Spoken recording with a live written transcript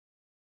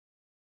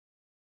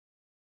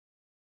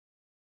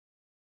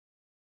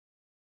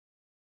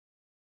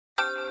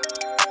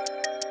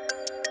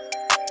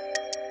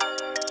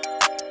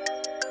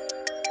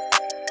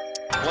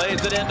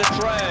Plays it into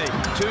Trey.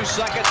 2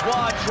 seconds,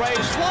 one.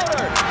 Trey's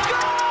floater.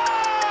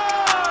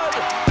 Good!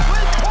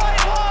 With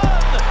 .1!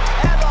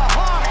 And the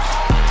Hawks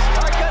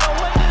are going to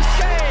win this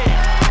game.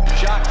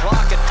 Shot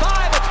clock at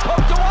 5. It's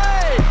poked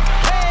away.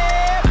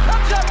 Cam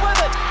comes up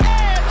with it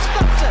and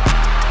stops it.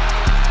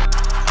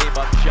 Came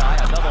up shy.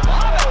 Another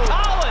lob. And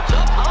Collins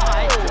up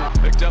high.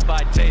 Picked up by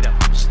Tatum.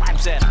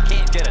 Slaps in.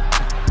 Can't get it.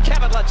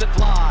 Kevin lets it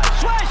fly.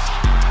 Swish!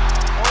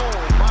 Oh,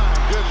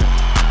 my goodness.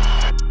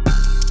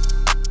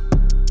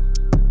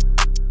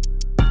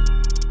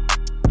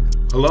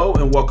 Hello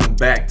and welcome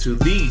back to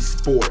the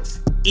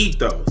Sports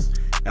Ethos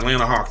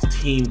Atlanta Hawks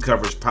team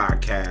coverage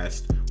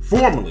podcast,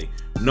 formerly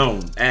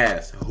known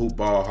as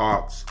Hoopball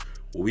Hawks,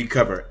 where we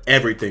cover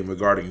everything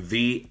regarding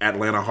the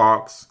Atlanta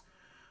Hawks.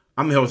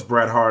 I'm the host,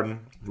 Brad Harden,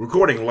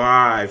 recording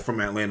live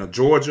from Atlanta,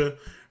 Georgia,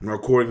 and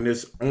recording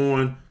this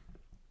on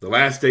the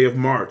last day of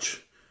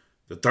March,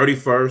 the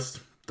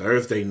 31st,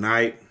 Thursday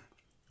night.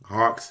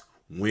 Hawks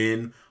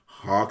win.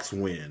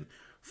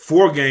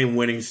 4-game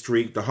winning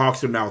streak. The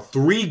Hawks are now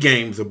 3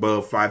 games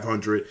above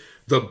 500,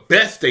 the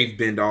best they've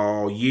been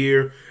all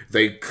year.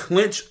 They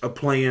clinch a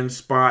play-in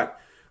spot,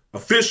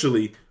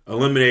 officially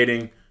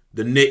eliminating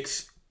the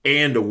Knicks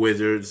and the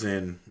Wizards,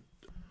 and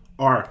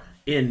are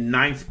in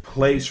 9th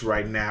place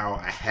right now,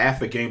 a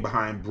half a game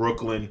behind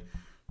Brooklyn,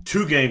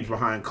 2 games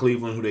behind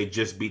Cleveland, who they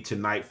just beat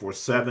tonight for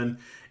 7,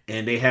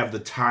 and they have the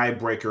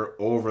tiebreaker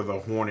over the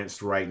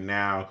Hornets right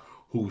now,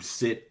 who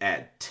sit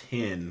at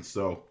 10.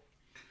 So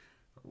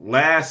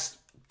last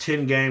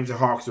 10 games, the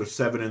Hawks are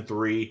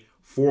 7-3,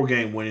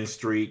 4-game winning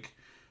streak.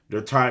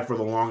 They're tied for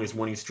the longest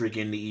winning streak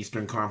in the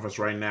Eastern Conference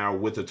right now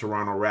with the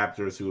Toronto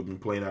Raptors, who have been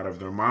playing out of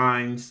their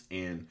minds.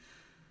 And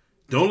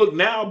don't look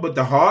now, but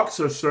the Hawks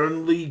are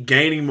certainly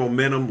gaining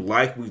momentum,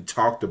 like we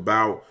talked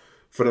about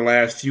for the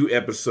last few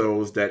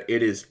episodes, that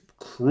it is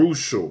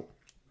crucial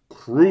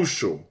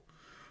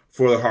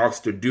for the Hawks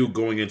to do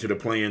going into the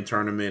play-in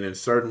tournament, and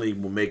certainly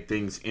will make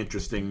things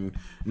interesting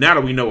now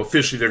that we know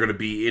officially they're going to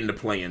be in the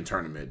play-in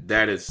tournament.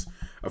 That is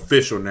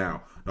official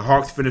now. The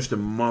Hawks finished the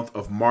month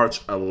of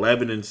March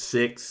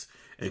 11-6,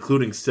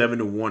 including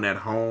 7-1 at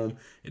home.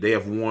 They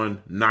have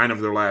won 9 of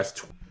their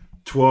last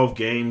 12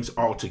 games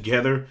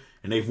altogether,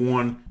 and they've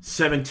won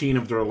 17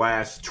 of their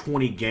last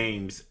 20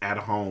 games at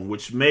home,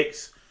 which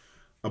makes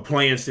a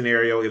play-in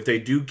scenario, if they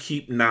do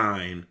keep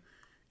 9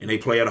 and they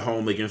play at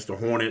home against the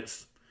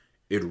Hornets,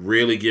 it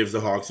really gives the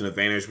Hawks an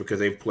advantage because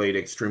they've played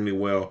extremely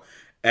well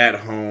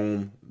at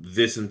home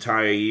this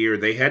entire year.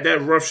 They had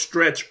that rough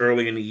stretch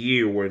early in the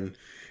year when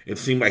it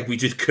seemed like we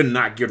just could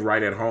not get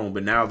right at home.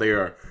 But now they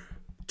are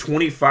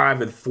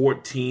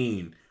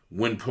 25-14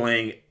 when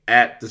playing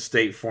at the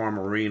State Farm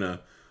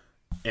Arena.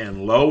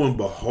 And lo and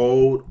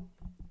behold,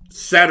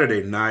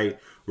 Saturday night,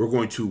 we're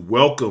going to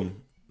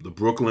welcome the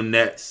Brooklyn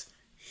Nets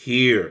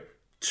here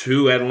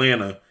to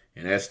Atlanta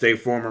and at State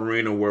Farm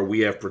Arena, where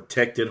we have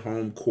protected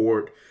home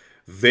court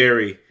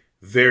very,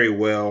 very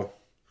well.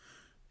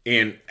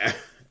 And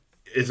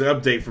it's an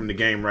update from the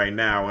game right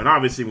now. And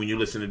obviously, when you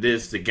listen to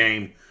this, the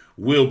game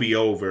will be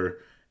over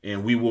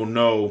and we will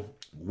know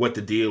what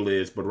the deal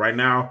is. But right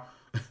now,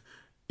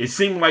 it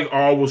seemed like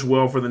all was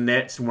well for the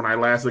Nets. When I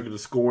last looked at the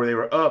score, they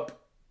were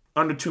up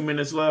under 2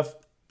 minutes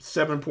left,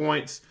 7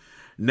 points.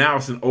 Now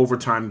it's an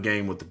overtime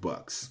game with the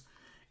Bucks.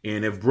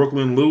 And if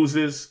Brooklyn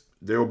loses,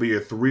 there will be a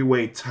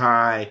 3-way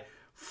tie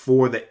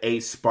for the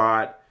 8th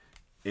spot.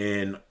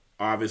 And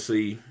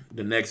obviously,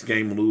 the next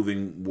game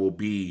moving will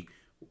be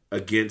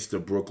against the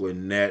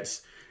Brooklyn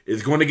Nets.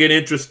 It's going to get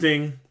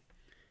interesting.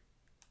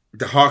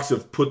 The Hawks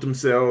have put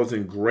themselves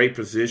in great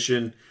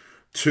position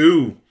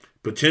to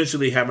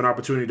potentially have an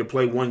opportunity to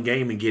play one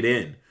game and get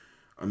in.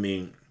 I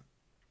mean,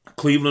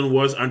 Cleveland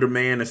was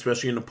undermanned,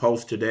 especially in the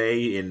post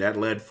today, and that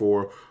led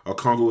for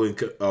Okongwu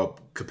and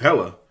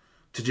Capella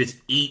to just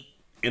eat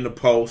in the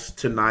post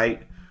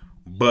tonight.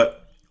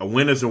 But a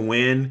win is a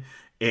win.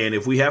 And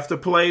if we have to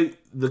play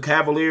the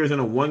Cavaliers in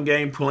a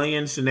one-game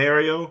play-in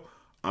scenario,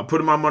 I'm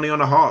putting my money on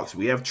the Hawks.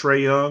 We have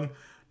Trae Young.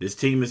 This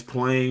team is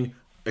playing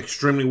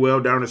extremely well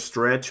down the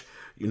stretch.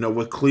 You know,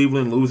 with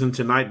Cleveland losing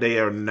tonight, they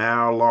are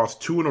now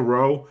lost 2 in a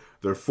row.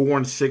 They're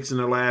 4-6 in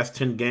the last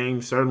 10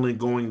 games, certainly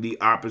going the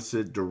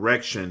opposite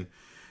direction.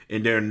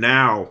 And they're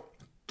now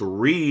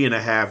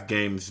 3.5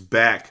 games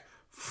back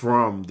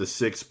from the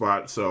 6th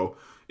spot. So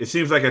it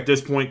seems like at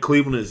this point,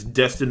 Cleveland is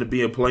destined to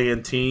be a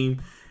play-in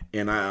team.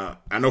 And I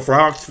know for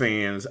Hawks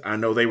fans, I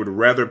know they would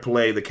rather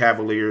play the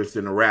Cavaliers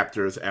than the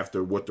Raptors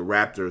after what the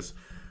Raptors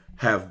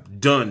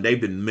have done.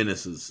 They've been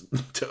menaces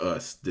to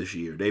us this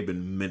year. They've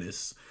been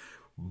menace.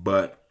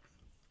 But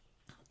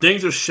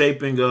things are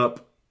shaping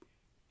up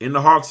in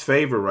the Hawks'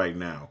 favor right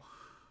now.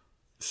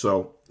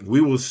 So we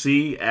will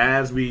see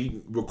as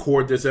we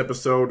record this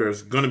episode.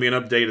 There's going to be an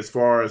update as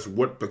far as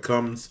what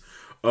becomes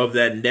of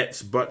that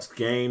Nets-Bucks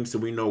game, so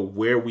we know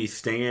where we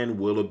stand.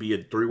 Will it be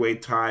a 3-way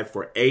tie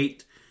for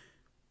 8?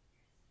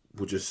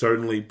 Which is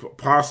certainly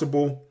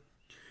possible,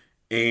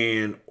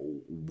 and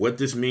what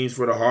this means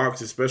for the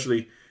Hawks,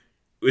 especially,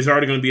 it's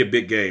already going to be a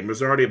big game.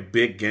 It's already a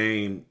big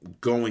game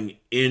going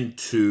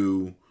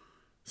into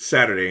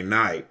Saturday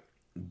night.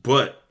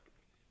 But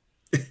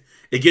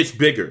it gets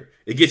bigger.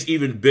 It gets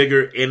even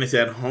bigger, and it's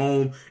at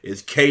home.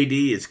 It's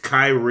KD. It's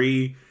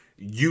Kyrie.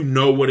 You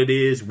know what it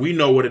is. We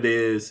know what it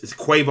is. It's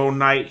Quavo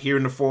night here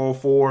in the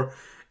 404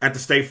 at the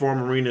State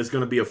Farm Arena. It's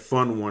going to be a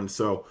fun one.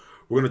 So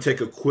we're going to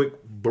take a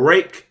quick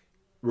break.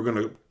 We're going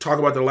to talk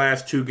about the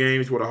last two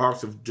games where the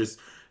Hawks have just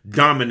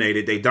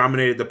dominated. They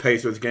dominated the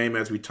Pacers game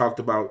as we talked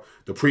about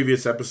the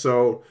previous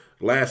episode.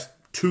 Last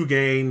two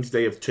games,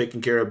 they have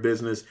taken care of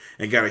business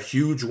and got a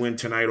huge win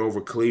tonight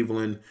over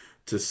Cleveland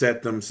to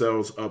set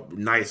themselves up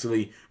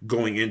nicely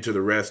going into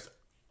the rest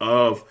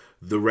of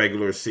the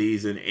regular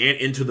season and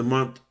into the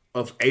month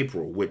of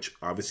April, which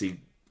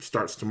obviously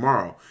starts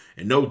tomorrow.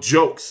 And no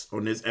jokes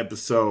on this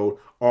episode,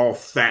 all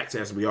facts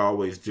as we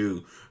always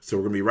do. So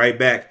we're going to be right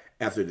back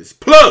after this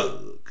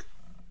plug.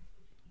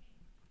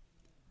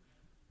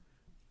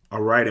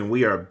 All right, and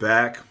we are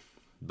back.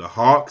 The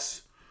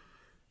Hawks,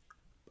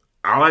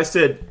 all I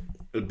said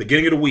at the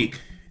beginning of the week,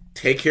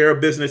 take care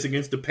of business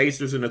against the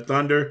Pacers and the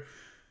Thunder.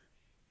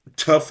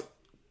 Tough,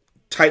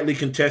 tightly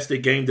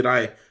contested game that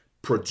I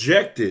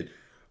projected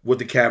with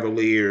the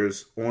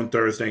Cavaliers on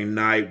Thursday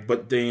night.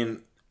 But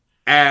then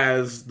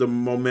as the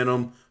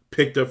momentum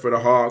picked up for the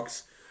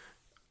Hawks,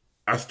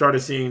 I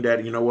started seeing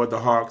that, you know what, the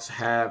Hawks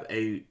have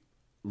a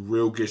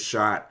real good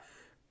shot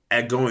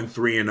at going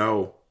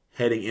 3-0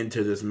 heading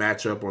into this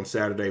matchup on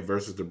Saturday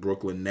versus the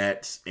Brooklyn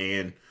Nets.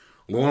 And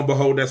lo and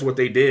behold, that's what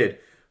they did.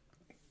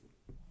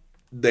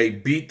 They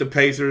beat the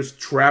Pacers,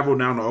 traveled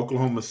down to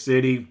Oklahoma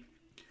City,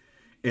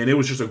 and it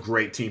was just a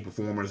great team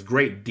performance,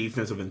 great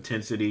defensive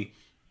intensity.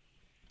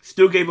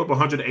 Still gave up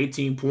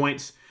 118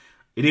 points.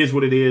 It is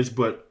what it is,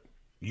 but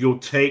you'll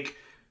take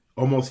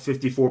almost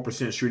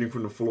 54% shooting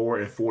from the floor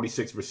and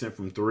 46%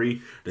 from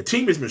three. The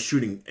team has been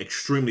shooting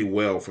extremely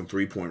well from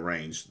three-point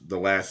range the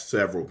last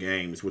several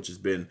games, which has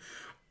been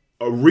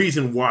a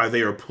reason why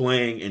they are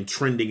playing and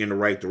trending in the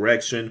right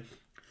direction.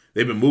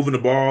 They've been moving the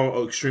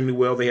ball extremely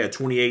well. They had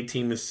 28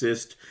 team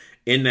assists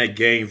in that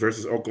game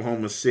versus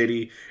Oklahoma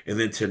City. And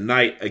then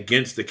tonight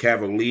against the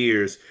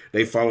Cavaliers,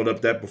 they followed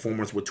up that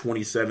performance with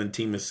 27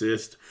 team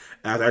assists.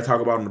 As I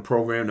talk about in the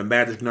program, the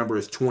magic number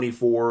is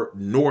 24.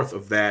 North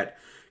of that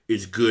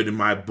is good in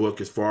my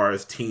book as far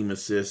as team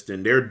assists.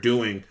 And they're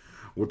doing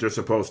what they're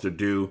supposed to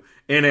do.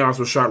 And they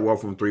also shot well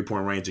from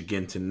three-point range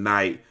again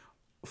tonight.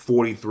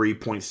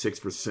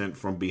 43.6%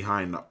 from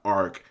behind the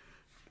arc.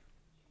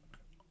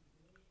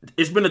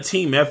 It's been a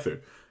team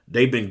effort.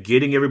 They've been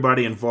getting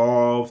everybody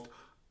involved.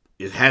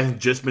 It hasn't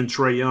just been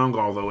Trae Young,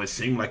 although it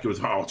seemed like it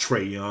was all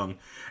Trae Young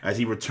as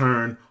he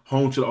returned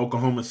home to the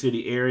Oklahoma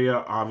City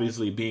area,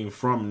 obviously being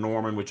from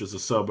Norman, which is a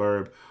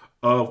suburb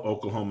of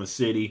Oklahoma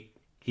City.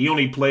 He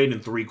only played in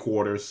 3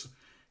 quarters,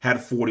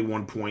 had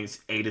 41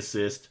 points, 8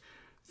 assists,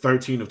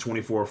 13 of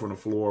 24 from the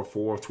floor,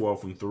 4 of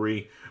 12 from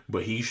 3,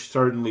 but he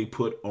certainly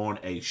put on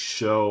a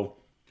show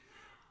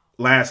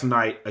last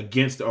night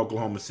against the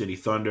Oklahoma City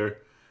Thunder.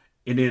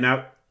 And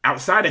then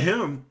outside of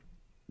him,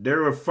 there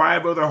were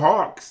 5 other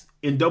Hawks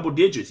in double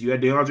digits. You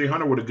had DeAndre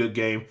Hunter with a good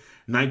game,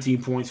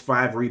 19 points,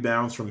 5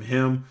 rebounds from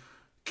him.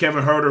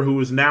 Kevin Huerter, who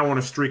is now on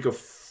a streak of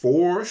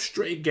 4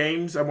 straight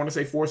games, I want to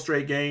say 4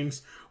 straight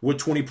games, with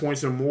 20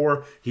 points or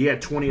more. He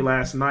had 20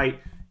 last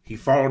night. He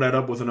followed that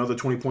up with another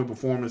 20-point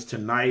performance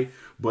tonight.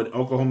 But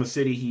Oklahoma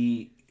City,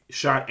 he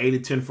shot 8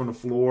 of 10 from the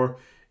floor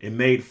and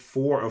made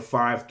 4 of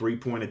 5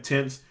 3-point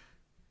attempts.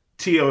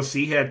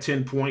 TLC had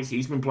 10 points.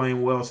 He's been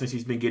playing well since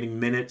he's been getting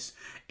minutes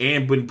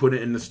and been put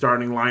in the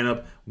starting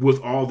lineup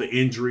with all the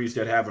injuries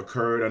that have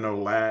occurred. I know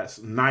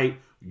last night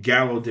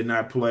Gallo did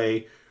not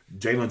play.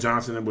 Jalen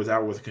Johnson was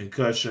out with a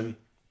concussion.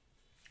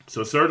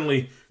 So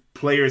certainly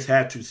players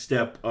had to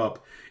step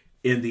up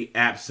in the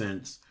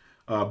absence.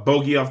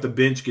 Bogey off the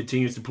bench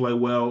continues to play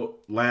well.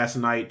 Last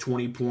night,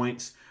 20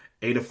 points,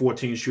 8 of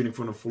 14 shooting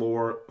from the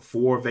floor,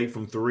 4 of 8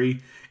 from 3.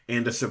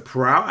 And the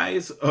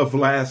surprise of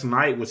last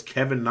night was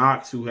Kevin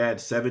Knox, who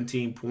had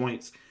 17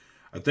 points.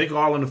 I think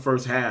all in the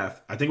first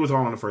half. I think it was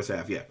all in the first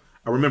half, yeah.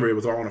 I remember it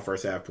was all in the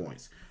first half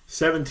points.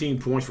 17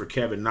 points for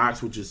Kevin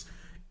Knox, which is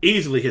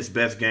easily his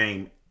best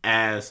game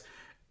as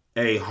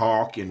a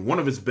Hawk and one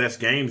of his best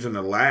games in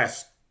the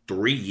last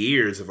 3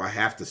 years, if I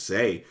have to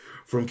say,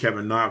 from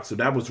Kevin Knox. So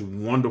that was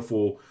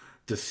wonderful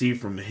to see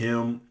from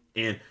him.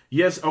 And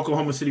yes,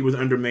 Oklahoma City was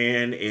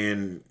undermanned,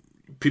 and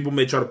people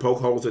may try to poke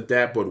holes at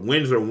that, but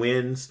wins are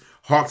wins.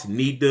 Hawks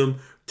need them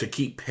to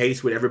keep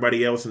pace with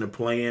everybody else in the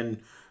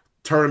play-in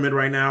tournament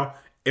right now.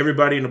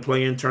 Everybody in the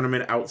play-in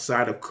tournament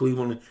outside of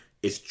Cleveland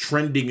is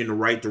trending in the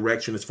right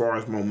direction as far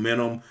as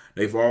momentum.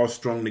 They've all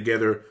strung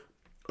together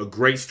a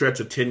great stretch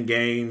of 10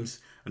 games.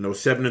 I know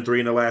 7-3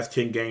 in the last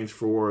 10 games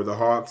for the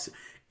Hawks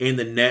and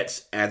the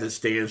Nets as it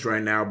stands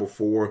right now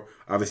before,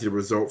 obviously, the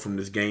result from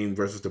this game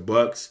versus the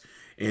Bucks.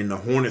 And the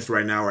Hornets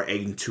right now are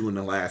 8-2 in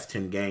the last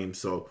 10 games.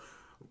 So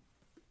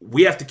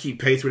we have to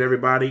keep pace with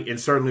everybody, and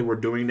certainly we're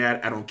doing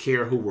that. I don't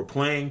care who we're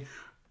playing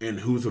and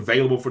who's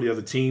available for the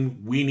other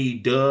team. We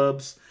need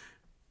dubs.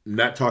 I'm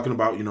not talking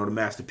about, the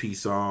Master P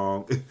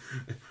song,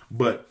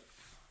 but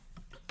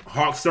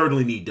Hawks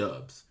certainly need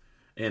dubs.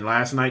 And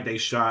last night they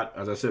shot,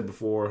 as I said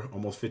before,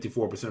 almost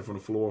 54% from the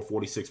floor,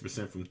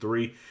 46% from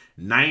three,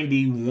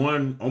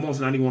 91,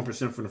 almost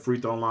 91% from the free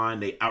throw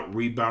line. They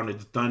out-rebounded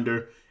the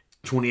Thunder,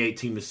 28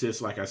 team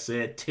assists, like I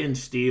said, 10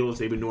 steals.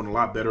 They've been doing a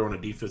lot better on the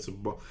defensive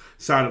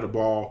side of the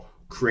ball,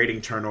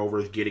 creating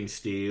turnovers, getting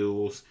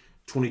steals,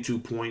 22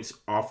 points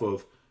off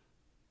of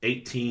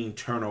 18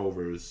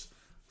 turnovers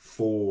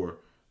for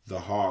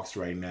the Hawks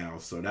right now.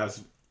 So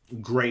that's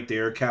great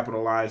there,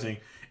 capitalizing.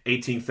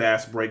 18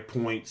 fast break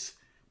points.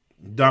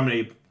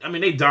 They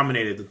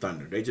dominated the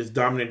Thunder. They just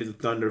dominated the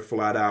Thunder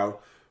flat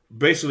out,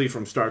 basically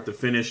from start to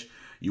finish.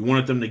 You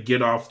wanted them to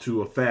get off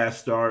to a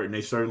fast start, and they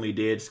certainly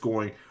did,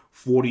 scoring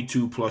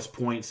 42 plus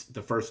points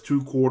the first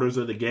 2 quarters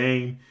of the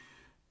game.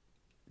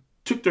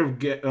 Took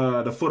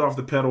the foot off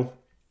the pedal,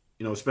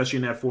 especially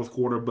in that fourth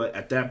quarter. But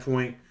at that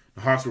point,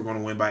 the Hawks were going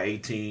to win by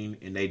 18,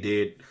 and they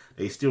did.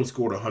 They still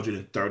scored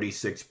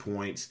 136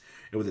 points.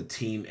 It was a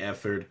team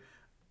effort.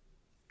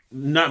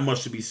 Not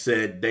much to be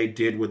said. They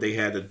did what they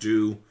had to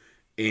do,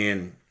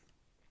 and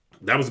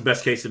that was the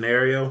best case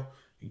scenario.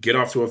 Get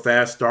off to a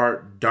fast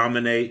start,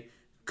 dominate,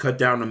 cut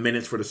down the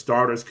minutes for the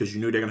starters because you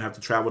knew they're going to have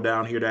to travel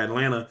down here to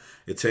Atlanta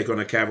and take on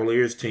the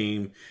Cavaliers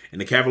team. And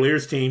the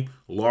Cavaliers team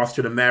lost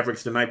to the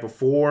Mavericks the night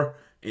before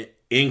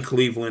in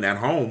Cleveland at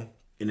home,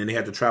 and then they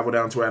had to travel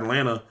down to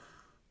Atlanta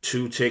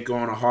to take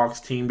on a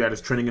Hawks team that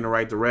is trending in the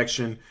right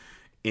direction.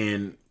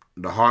 And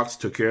the Hawks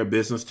took care of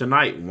business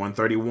tonight,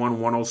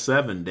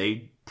 131-107.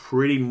 They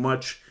pretty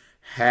much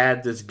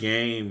had this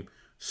game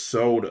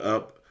sold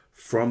up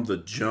from the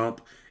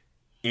jump.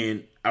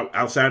 And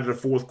outside of the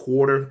fourth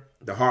quarter,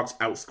 the Hawks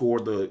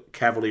outscored the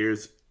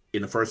Cavaliers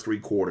in the first 3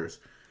 quarters.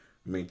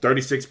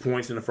 36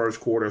 points in the first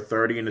quarter,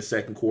 30 in the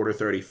second quarter,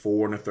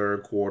 34 in the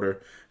third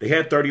quarter. They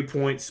had 30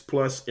 points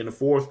plus in the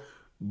fourth,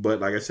 but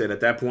like I said, at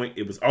that point,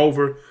 it was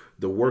over.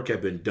 The work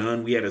had been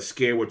done. We had a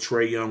scare with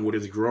Trae Young with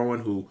his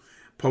groin, who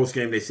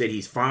post-game they said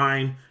he's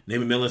fine.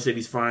 Naaman Miller said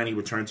he's fine. He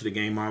returned to the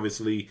game,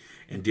 obviously,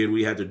 and did what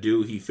he had to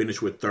do. He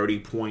finished with 30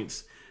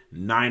 points,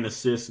 9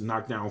 assists,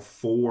 knocked down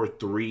 4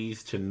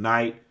 threes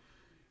tonight.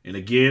 And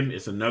again,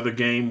 it's another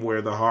game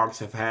where the Hawks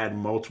have had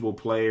multiple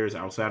players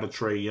outside of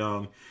Trae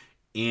Young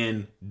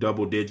in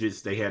double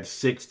digits. They had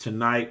 6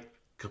 tonight.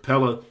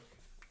 Capella,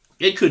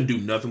 it couldn't do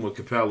nothing with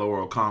Capella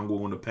or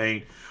Okongwu in the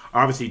paint.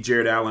 Obviously,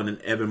 Jared Allen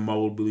and Evan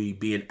Mobley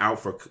being out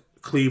for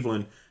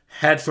Cleveland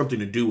had something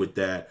to do with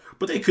that.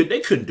 But they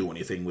couldn't do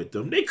anything with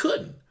them. They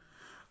couldn't.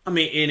 And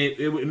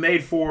it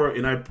made for,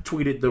 and I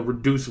tweeted, the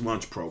reduced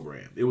lunch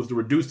program. It was the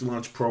reduced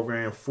lunch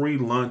program, free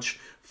lunch,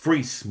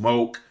 free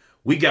smoke.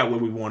 We got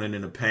what we wanted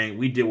in the paint.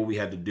 We did what we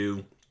had to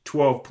do.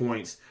 12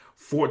 points,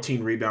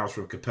 14 rebounds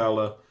from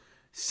Capella,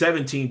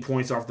 17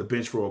 points off the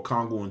bench for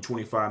Okongwu in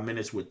 25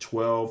 minutes with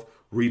 12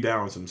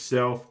 rebounds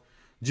himself.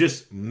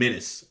 Just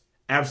menace.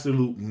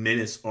 Absolute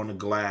menace on the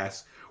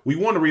glass. We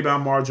won the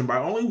rebound margin by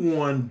only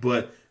 1,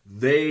 but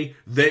they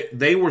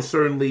were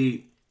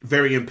certainly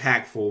very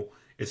impactful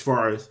as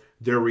far as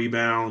their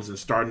rebounds and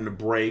starting to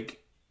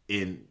break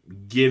and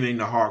giving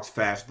the Hawks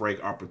fast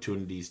break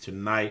opportunities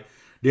tonight.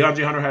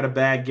 DeAndre Hunter had a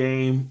bad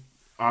game.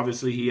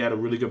 Obviously, he had a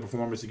really good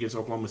performance against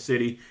Oklahoma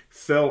City.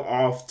 Fell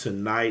off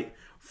tonight.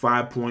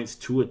 5 points,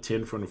 2 of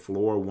 10 from the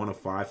floor, 1 of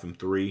 5 from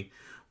 3.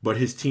 But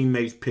his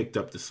teammates picked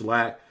up the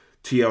slack.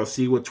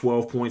 TLC with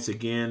 12 points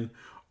again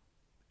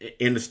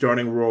in the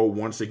starting role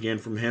once again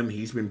from him.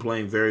 He's been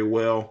playing very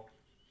well.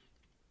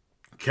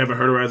 Kevin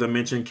Huerter, as I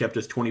mentioned, kept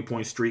his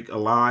 20-point streak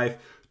alive.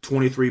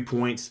 23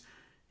 points.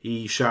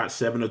 He shot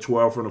 7 of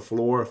 12 from the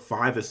floor,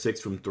 5 of 6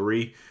 from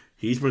 3.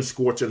 He's been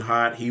scorching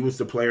hot. He was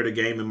the player of the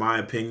game, in my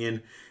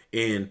opinion.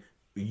 And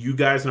you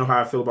guys know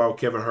how I feel about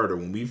Kevin Huerter.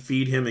 When we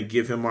feed him and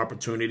give him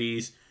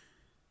opportunities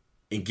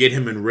and get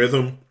him in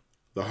rhythm,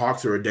 the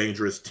Hawks are a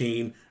dangerous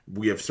team.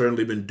 We have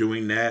certainly been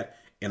doing that.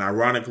 And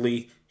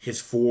ironically,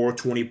 his 4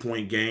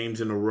 20-point games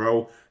in a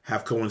row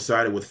have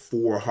coincided with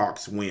 4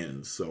 Hawks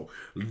wins. So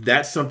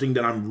that's something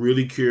that I'm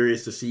really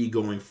curious to see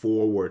going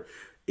forward.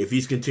 If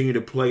he's continued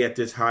to play at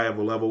this high of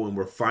a level and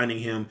we're finding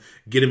him,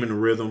 get him in a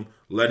rhythm,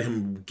 let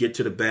him get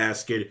to the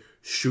basket,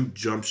 shoot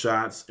jump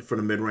shots from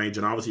the mid-range,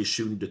 and obviously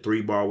shooting the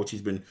 3-ball, which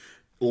he's been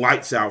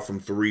lights out from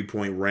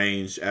 3-point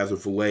range as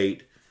of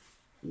late,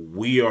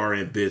 we are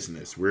in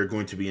business. We're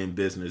going to be in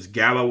business.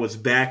 Gallo was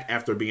back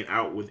after being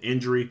out with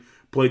injury.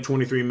 Played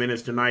 23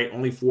 minutes tonight,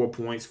 only 4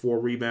 points, 4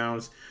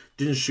 rebounds.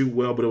 Didn't shoot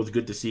well, but it was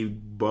good to see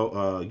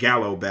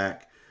Gallo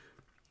back.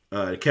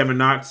 Kevin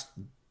Knox,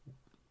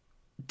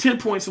 10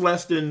 points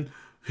less than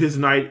his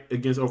night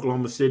against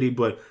Oklahoma City,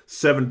 but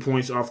 7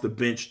 points off the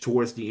bench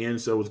towards the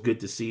end, so it was good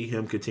to see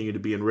him continue to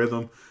be in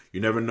rhythm. You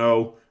never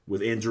know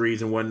with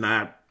injuries and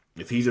whatnot.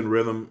 If he's in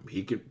rhythm,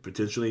 he could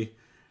potentially,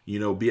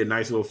 be a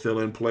nice little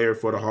fill-in player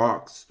for the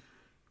Hawks.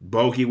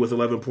 Bogey with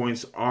 11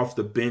 points off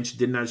the bench.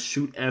 Did not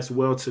shoot as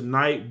well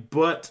tonight,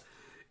 but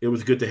it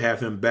was good to have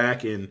him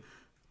back. And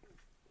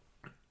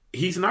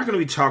he's not going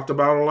to be talked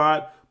about a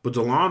lot, but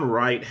DeLon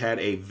Wright had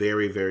a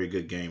very, very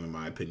good game, in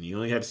my opinion. He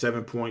only had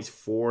 7 points,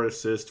 4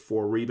 assists,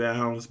 4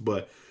 rebounds,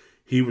 but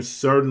he was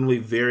certainly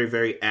very,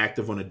 very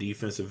active on the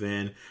defensive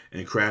end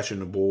and crashing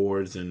the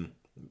boards and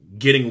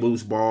getting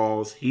loose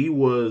balls. He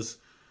was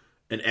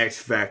an X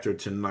factor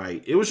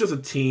tonight. It was just a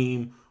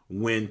team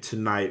win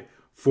tonight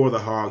for the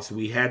Hawks.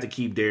 We had to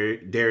keep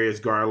Darius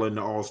Garland,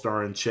 the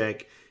All-Star, in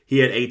check. He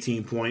had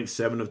 18 points,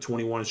 7 of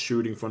 21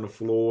 shooting from the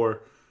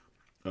floor.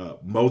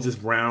 Moses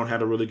Brown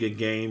had a really good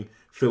game,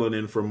 filling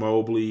in for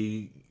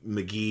Mobley,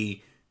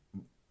 McGee,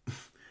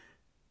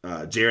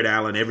 Jared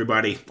Allen,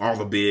 everybody, all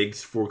the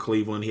bigs for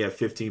Cleveland. He had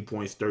 15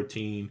 points,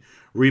 13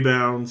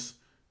 rebounds.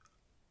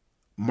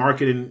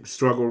 Marketing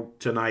struggled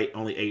tonight,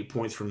 only 8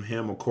 points from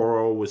him.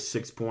 Okoro was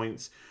 6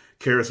 points.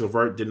 Karis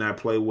LeVert did not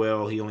play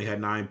well. He only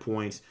had 9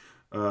 points.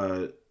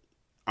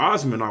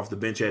 Osman off the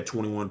bench had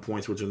 21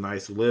 points, which was a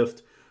nice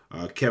lift.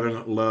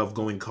 Kevin Love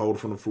going cold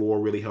from the floor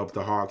really helped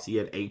the Hawks. He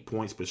had 8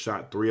 points, but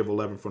shot 3 of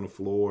 11 from the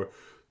floor,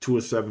 2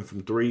 of 7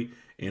 from 3.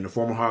 And the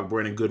former Hawk,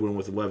 Brandon Goodwin,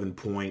 with 11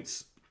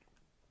 points.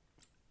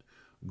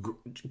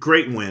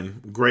 Great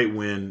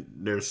win.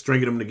 They're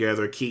stringing them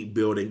together, keep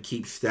building,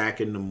 keep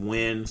stacking them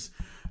wins.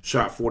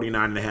 Shot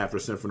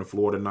 49.5% from the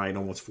floor tonight,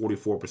 almost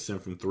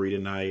 44% from 3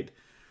 tonight.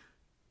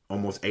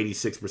 Almost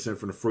 86%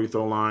 from the free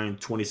throw line,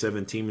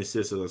 27 team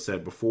assists, as I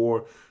said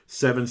before.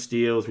 7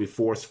 steals. We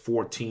forced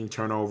 14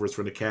 turnovers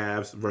for the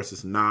Cavs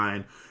versus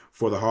 9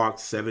 for the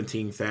Hawks.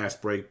 17 fast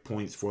break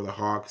points for the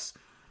Hawks.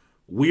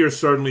 We are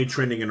certainly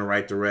trending in the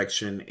right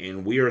direction,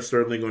 and we are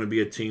certainly going to be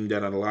a team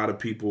that a lot of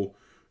people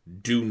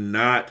do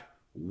not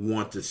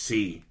want to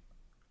see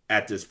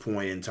at this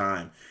point in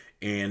time.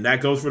 And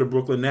that goes for the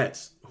Brooklyn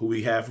Nets, who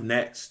we have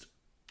next.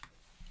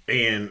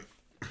 And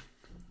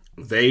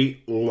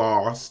they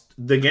lost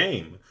the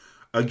game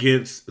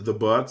against the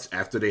Bucks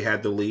after they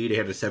had the lead. They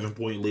had a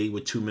 7-point lead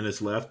with 2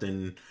 minutes left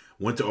and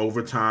went to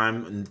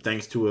overtime, and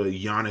thanks to a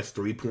Giannis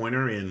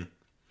three-pointer. And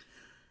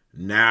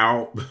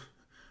now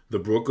the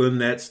Brooklyn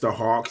Nets, the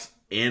Hawks,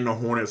 and the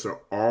Hornets are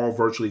all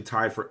virtually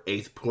tied for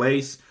 8th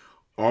place,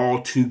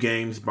 all 2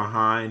 games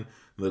behind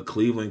the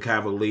Cleveland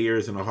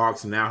Cavaliers. And the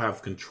Hawks now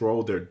have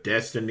controlled their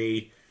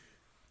destiny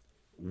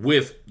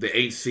with the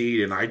 8th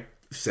seed. And I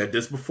said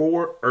this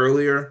before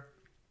earlier,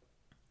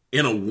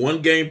 in a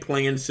one-game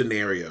playing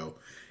scenario,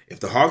 if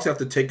the Hawks have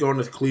to take on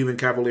this Cleveland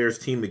Cavaliers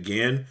team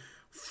again,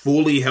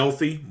 fully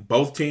healthy,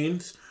 both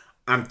teams,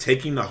 I'm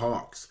taking the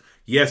Hawks.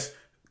 Yes,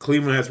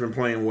 Cleveland has been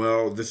playing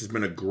well. This has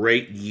been a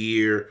great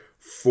year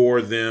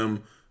for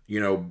them.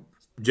 You know,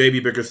 J.B.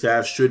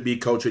 Bickerstaff should be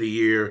coach of the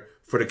year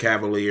for the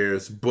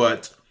Cavaliers,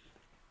 but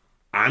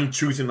I'm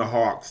choosing the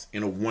Hawks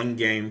in a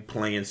one-game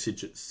playing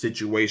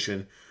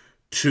situation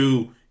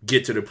to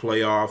get to the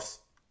playoffs,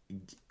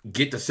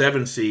 get the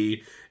 7th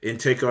seed, and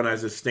take on,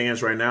 as it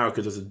stands right now,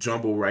 because there's a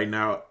jumble right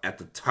now at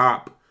the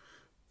top.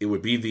 It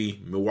would be the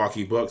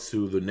Milwaukee Bucks,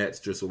 who the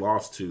Nets just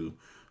lost to.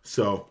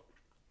 So,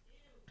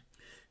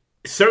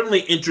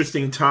 certainly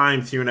interesting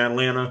times here in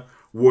Atlanta.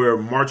 We're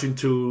marching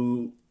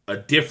to a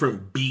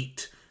different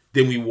beat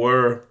than we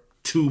were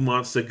 2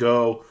 months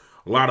ago.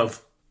 A lot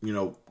of,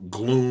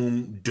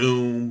 gloom,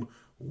 doom,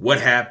 what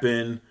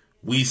happened,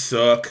 we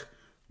suck,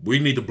 we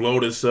need to blow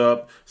this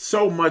up.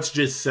 So much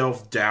just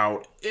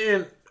self-doubt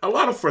and a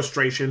lot of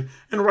frustration,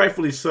 and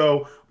rightfully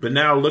so. But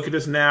now, look at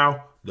us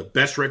now. The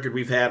best record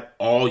we've had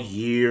all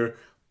year.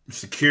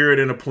 Secured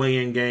in a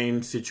play-in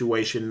game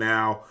situation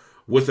now,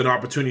 with an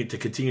opportunity to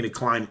continue to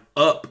climb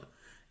up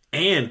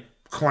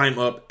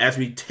as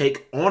we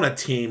take on a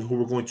team who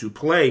we're going to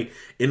play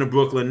in the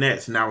Brooklyn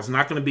Nets. Now, it's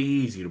not going to be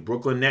easy. The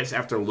Brooklyn Nets,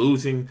 after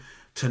losing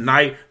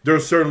tonight, they're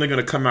certainly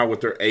going to come out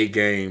with their A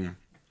game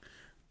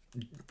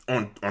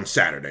on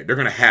Saturday. They're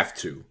going to have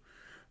to.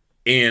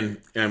 And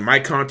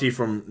Mike Conti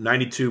from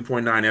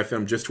 92.9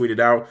 FM just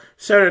tweeted out,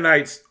 Saturday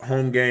night's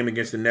home game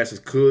against the Nets has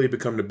clearly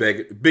become the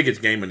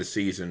biggest game of the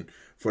season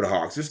for the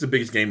Hawks. This is the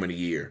biggest game of the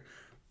year.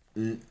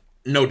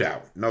 No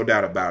doubt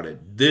about it.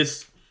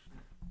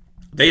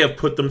 They have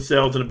put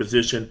themselves in a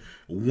position,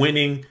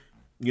 winning,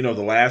 the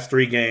last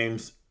 3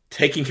 games,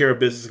 taking care of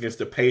business against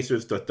the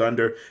Pacers, the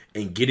Thunder,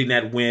 and getting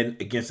that win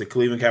against the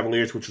Cleveland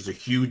Cavaliers, which was a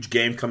huge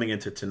game coming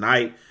into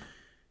tonight,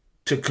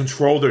 to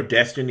control their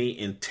destiny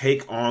and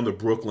take on the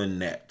Brooklyn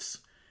Nets.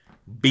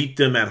 Beat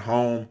them at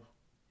home,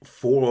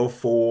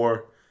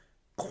 404,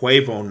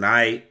 Quavo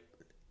night.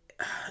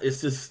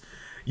 It's just,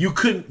 you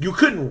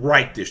couldn't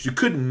write this. You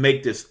couldn't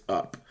make this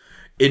up.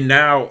 And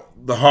now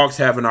the Hawks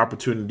have an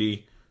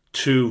opportunity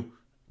to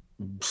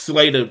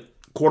slay the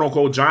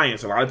quote-unquote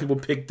Giants. A lot of people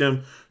picked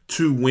them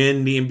to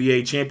win the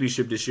NBA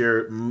championship this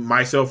year,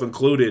 myself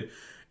included.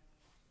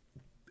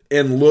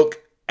 And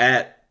look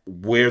at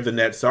where the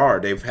Nets are.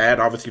 They've had,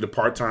 obviously, the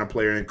part-time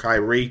player in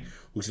Kyrie,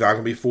 who's not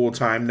going to be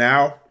full-time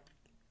now.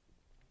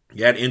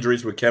 You had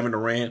injuries with Kevin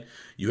Durant.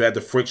 You had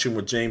the friction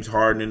with James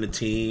Harden in the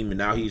team, and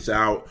now he's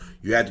out.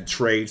 You had to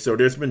trade. So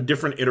there's been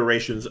different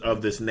iterations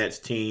of this Nets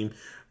team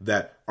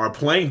that are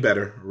playing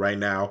better right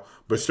now,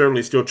 but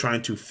certainly still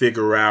trying to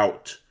figure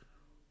out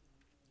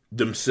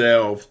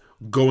themselves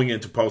going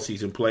into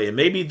postseason play. And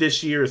maybe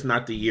this year is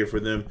not the year for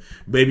them.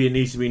 Maybe it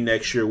needs to be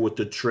next year with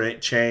the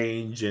trend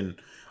change and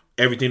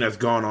everything that's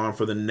gone on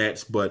for the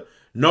Nets. But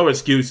no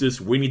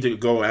excuses. We need to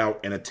go out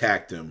and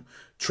attack them.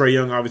 Trae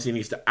Young obviously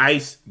needs to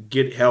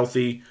get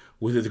healthy.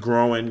 with his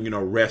groin,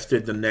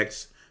 rested the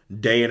next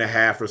day and a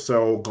half or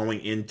so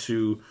going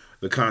into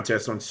the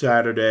contest on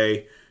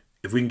Saturday.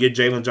 If we can get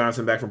Jalen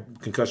Johnson back from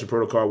concussion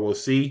protocol, we'll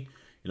see.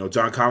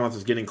 John Collins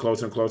is getting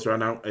closer and closer. I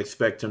don't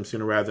expect him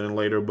sooner rather than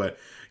later, but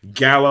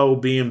Gallo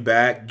being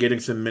back, getting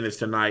some minutes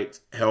tonight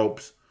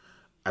helps.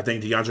 I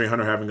think DeAndre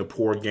Hunter having a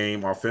poor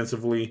game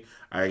offensively.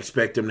 I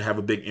expect him to have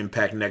a big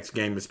impact next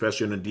game,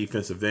 especially in the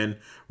defensive end.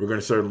 We're going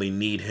to certainly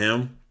need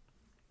him.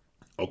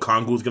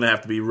 Okongwu's going to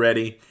have to be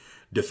ready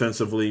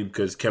defensively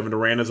because Kevin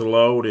Durant is a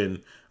load.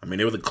 And,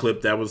 there was a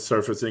clip that was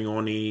surfacing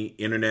on the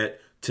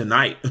internet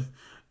tonight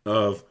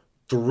of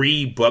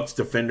 3 Bucks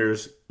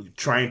defenders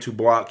trying to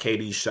block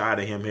KD's shot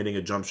and him hitting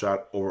a jump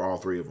shot over all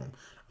 3 of them.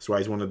 That's why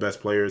he's one of the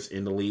best players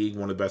in the league,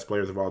 one of the best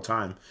players of all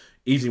time.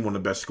 Easily one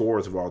of the best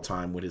scorers of all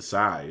time with his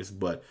size.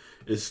 But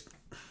it's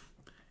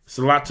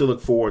a lot to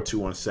look forward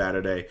to on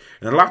Saturday.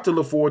 And a lot to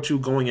look forward to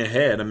going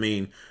ahead.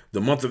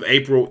 The month of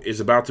April is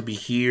about to be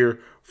here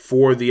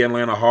for the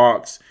Atlanta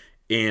Hawks.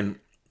 And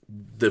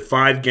the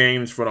 5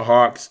 games for the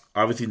Hawks,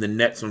 obviously the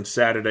Nets on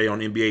Saturday on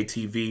NBA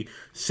TV,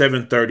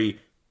 7:30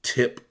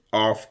 tip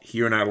off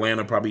here in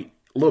Atlanta, probably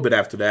a little bit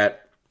after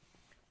that.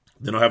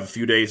 Then they'll have a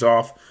few days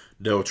off.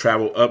 They'll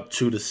travel up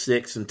to the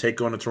 6 and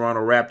take on the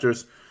Toronto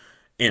Raptors.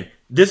 And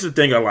this is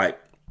the thing I like.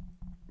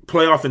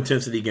 Playoff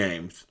intensity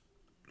games.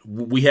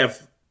 We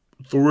have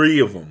 3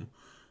 of them.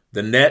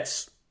 The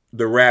Nets,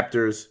 the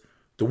Raptors,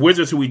 the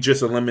Wizards, who we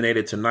just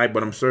eliminated tonight,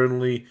 but I'm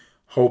certainly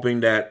hoping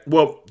that,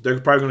 they're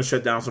probably going to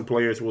shut down some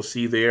players. We'll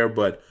see there,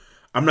 but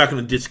I'm not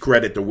going to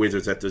discredit the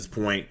Wizards at this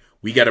point.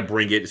 We got to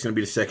bring it. It's going to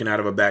be the second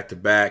out of a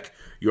back-to-back.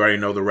 You already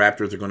know the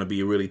Raptors are going to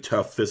be a really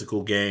tough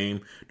physical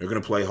game. They're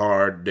going to play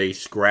hard. They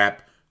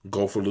scrap,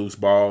 go for loose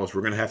balls.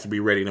 We're going to have to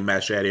be ready to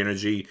match that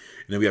energy.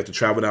 And then we have to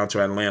travel down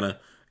to Atlanta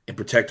and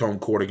protect home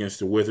court against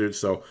the Wizards.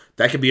 So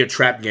that could be a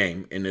trap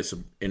game in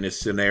this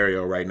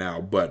scenario right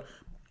now. But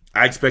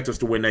I expect us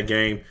to win that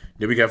game.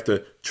 Then we have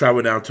to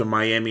travel down to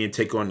Miami and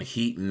take on the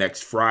Heat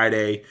next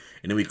Friday.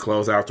 And then we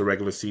close out the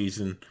regular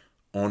season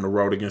on the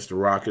road against the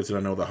Rockets. And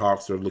I know the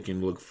Hawks are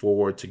look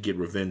forward to get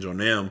revenge on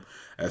them,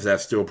 as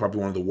that's still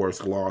probably one of the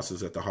worst losses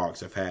that the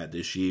Hawks have had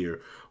this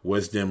year,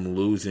 was them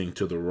losing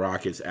to the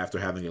Rockets after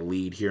having a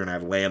lead here in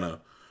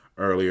Atlanta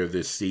earlier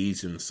this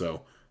season.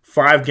 So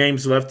 5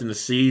 games left in the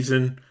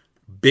season.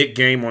 Big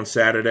game on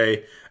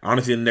Saturday.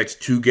 Honestly, the next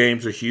 2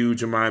 games are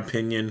huge in my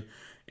opinion.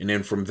 And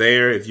then from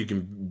there, if you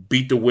can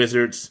beat the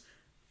Wizards,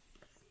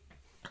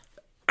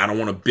 I don't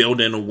want to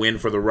build in a win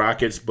for the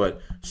Rockets,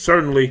 but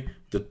certainly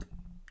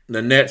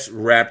the Nets,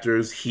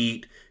 Raptors,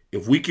 Heat,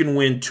 if we can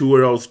win 2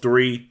 of those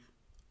 3,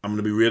 I'm going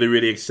to be really,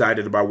 really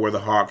excited about where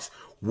the Hawks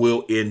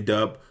will end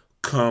up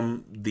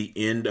come the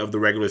end of the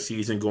regular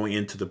season, going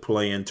into the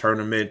play-in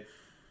tournament.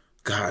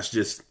 Gosh,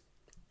 is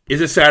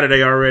it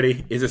Saturday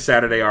already? It's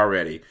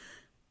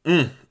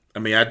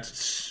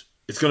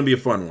going to be a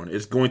fun one.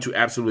 It's going to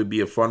absolutely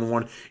be a fun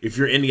one. If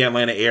you're in the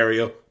Atlanta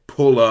area,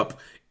 pull up.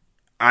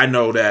 I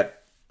know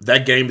that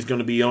game is going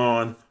to be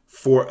on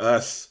for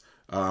us.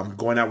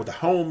 Going out with the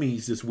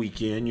homies this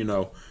weekend.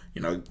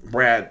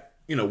 Brad.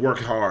 Work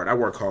hard. I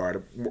work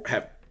hard.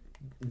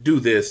 Do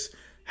this.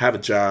 Have a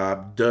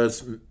job.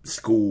 Does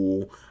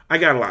school. I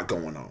got a lot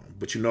going on.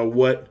 But you know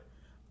what?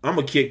 I'm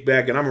gonna kick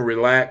back and I'm gonna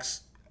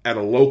relax at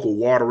a local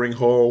watering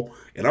hole,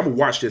 and I'm gonna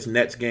watch this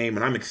Nets game.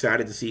 And I'm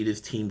excited to see this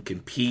team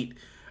compete.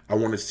 I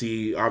want to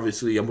see,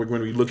 obviously, we're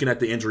going to be looking at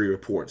the injury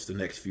reports the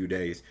next few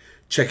days.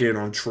 Checking in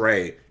on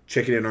Trey.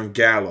 Checking in on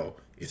Gallo.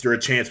 Is there a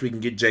chance we can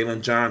get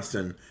Jalen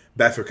Johnson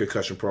back for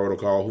concussion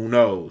protocol? Who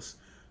knows?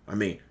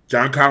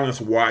 John Collins'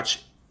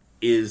 watch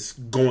is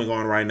going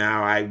on right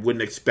now. I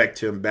wouldn't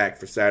expect him back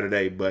for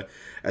Saturday, but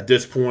at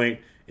this point,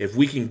 if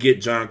we can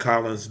get John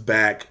Collins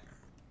back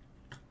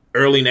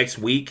early next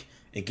week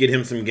and get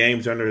him some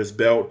games under his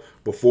belt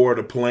before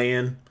the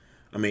play-in,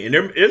 and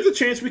there's a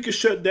chance we could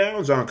shut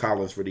down John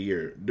Collins for the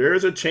year.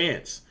 There's a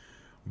chance.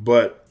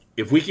 But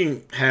if we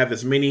can have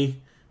as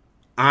many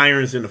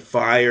irons in the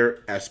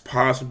fire as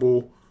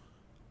possible,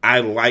 I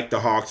like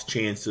the Hawks'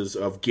 chances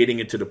of getting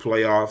into the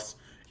playoffs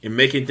and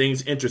making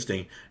things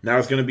interesting. Now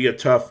it's going to be a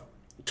tough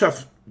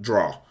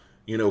draw.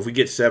 If we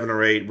get 7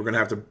 or 8, we're going to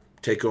have to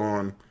take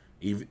on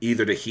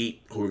either the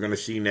Heat, who we're going to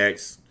see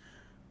next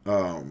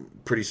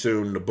pretty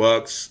soon, the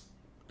Bucks.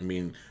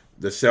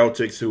 The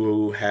Celtics,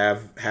 who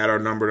have had our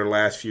number the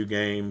last few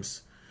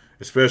games,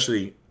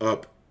 especially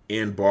up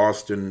in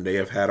Boston, they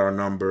have had our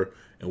number,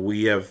 and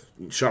we have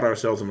shot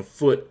ourselves in the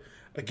foot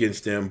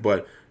against them.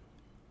 But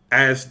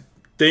as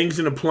things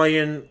in the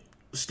play-in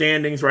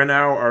standings right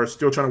now are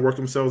still trying to work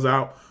themselves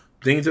out,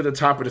 things at the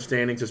top of the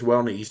standings as well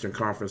in the Eastern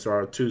Conference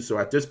are too. So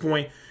at this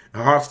point,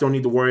 the Hawks don't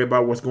need to worry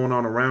about what's going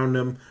on around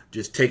them.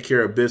 Just take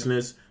care of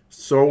business.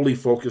 Solely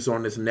focus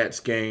on this Nets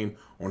game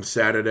on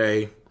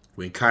Saturday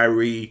when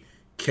Kyrie,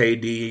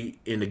 KD,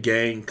 and the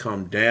gang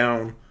come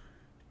down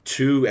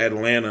to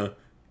Atlanta,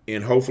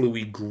 and hopefully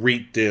we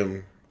greet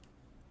them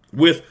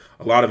with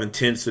a lot of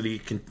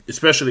intensity,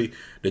 especially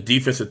the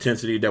defense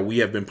intensity that we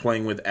have been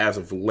playing with as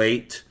of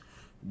late.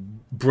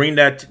 Bring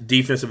that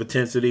defensive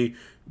intensity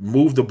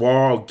move the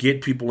ball,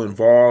 get people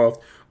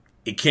involved.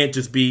 It can't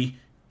just be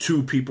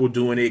two people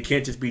doing it. It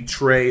can't just be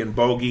Trey and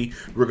Bogey.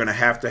 We're going to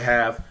have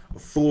a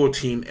full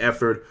team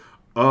effort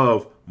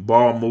of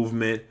ball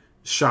movement,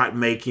 shot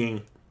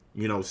making,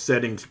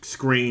 setting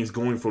screens,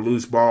 going for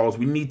loose balls.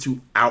 We need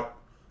to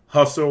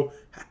out-hustle,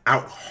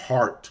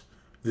 out-heart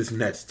this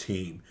Nets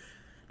team.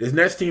 This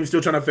Nets team is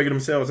still trying to figure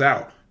themselves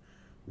out.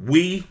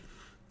 We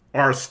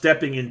are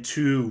stepping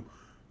into,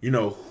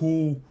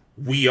 who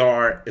we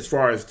are as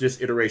far as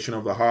this iteration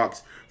of the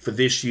Hawks for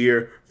this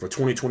year, for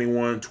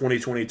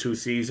 2021-2022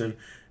 season.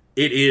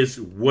 It is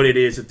what it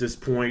is at this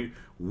point.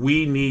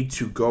 We need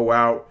to go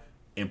out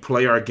and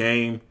play our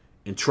game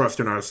and trust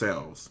in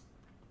ourselves.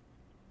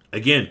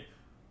 Again,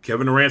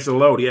 Kevin Durant's a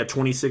load. He had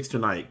 26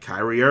 tonight.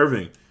 Kyrie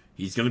Irving,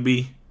 he's going to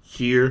be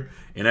here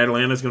in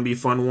Atlanta. It's going to be a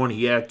fun one.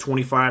 He had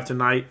 25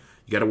 tonight.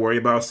 You got to worry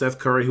about Seth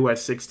Curry, who had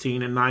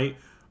 16 tonight.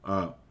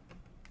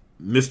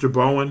 Mr.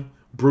 Bowen,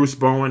 Bruce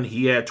Bowen,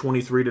 he had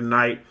 23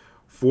 tonight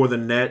for the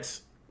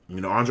Nets.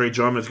 Andre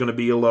Drummond is going to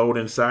be a load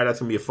inside. That's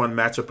going to be a fun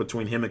matchup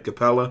between him and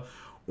Capella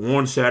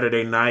on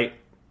Saturday night.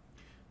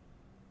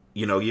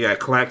 You got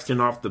Claxton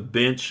off the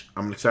bench.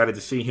 I'm excited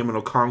to see him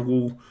and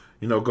Okongwu,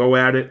 go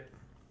at it.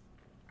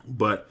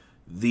 But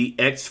the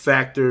X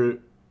factor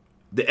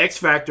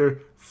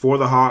for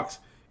the Hawks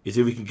is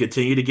if we can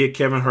continue to get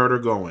Kevin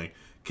Huerter going,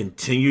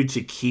 continue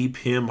to keep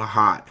him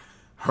hot.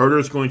 Huerter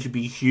is going to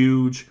be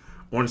huge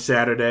on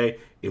Saturday.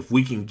 If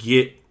we can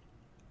get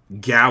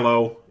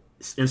Gallo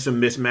in some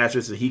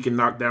mismatches and he can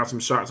knock down some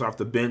shots off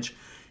the bench,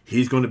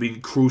 he's going to be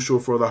crucial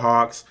for the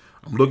Hawks.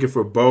 I'm looking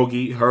for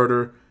Bogey,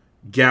 Huerter,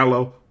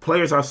 Gallo,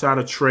 players outside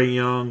of Trae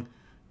Young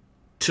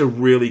to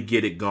really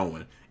get it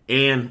going.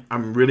 And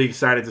I'm really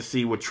excited to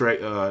see what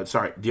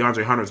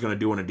DeAndre Hunter is going to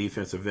do on the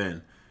defensive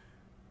end.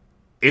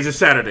 Is it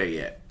Saturday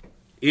yet?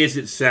 Is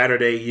it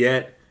Saturday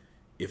yet?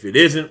 If it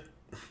isn't,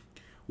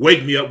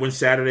 wake me up when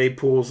Saturday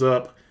pulls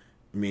up.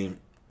 I mean,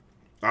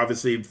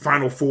 obviously,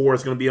 Final Four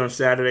is going to be on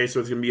Saturday, so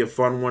it's going to be a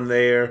fun one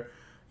there.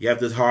 You have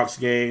this Hawks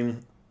game.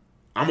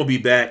 I'm going to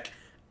be back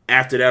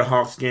after that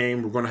Hawks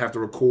game. We're going to have to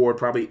record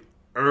probably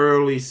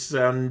early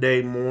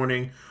Sunday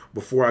morning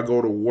before I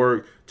go to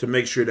work to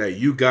make sure that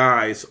you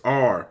guys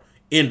are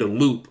in the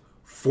loop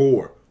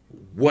for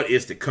what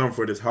is to come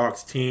for this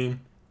Hawks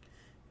team.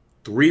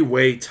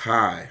 3-way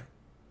tie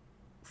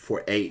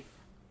for 8.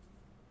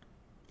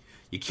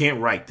 You can't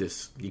write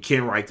this. You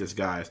can't write this,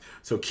 guys.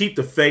 So keep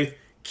the faith.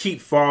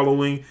 Keep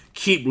following.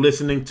 Keep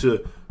listening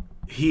to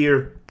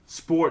Here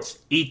Sports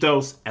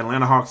Ethos,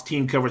 Atlanta Hawks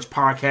Team Coverage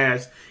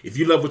Podcast. If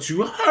you love what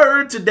you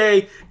heard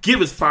today,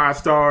 give us 5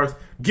 stars.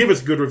 Give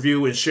us a good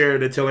review and share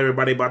it and tell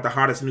everybody about the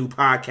hottest new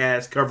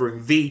podcast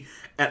covering the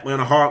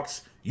Atlanta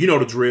Hawks. You know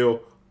the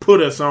drill.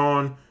 Put us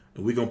on,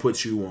 and we're going to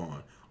put you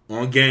on.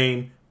 On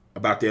game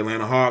about the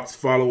Atlanta Hawks.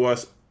 Follow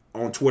us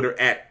on Twitter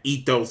at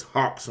Ethos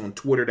Hawks. On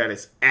Twitter, that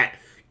is at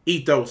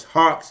Ethos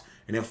Hawks.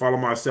 And then follow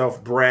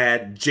myself,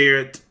 Brad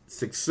Jarrett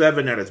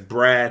 67. That is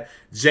Brad,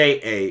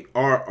 Jarrett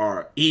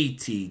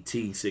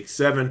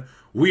 67.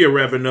 We are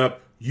revving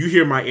up. You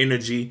hear my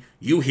energy.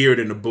 You hear it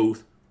in the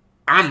booth.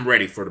 I'm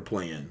ready for the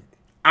play-in.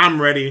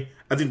 I'm ready.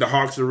 I think the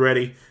Hawks are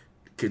ready.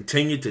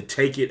 Continue to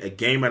take it a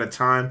game at a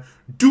time.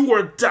 Do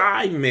or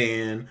die,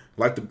 man.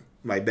 Like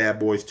Bad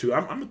Boys 2.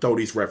 I'm going to throw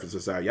these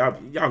references out. Y'all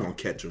going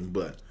to catch them.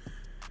 But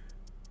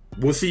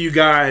we'll see you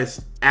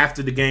guys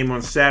after the game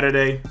on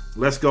Saturday.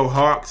 Let's go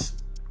Hawks.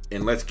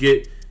 And let's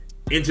get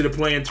into the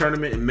play-in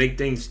tournament and make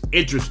things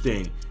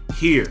interesting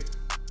here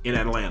in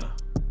Atlanta.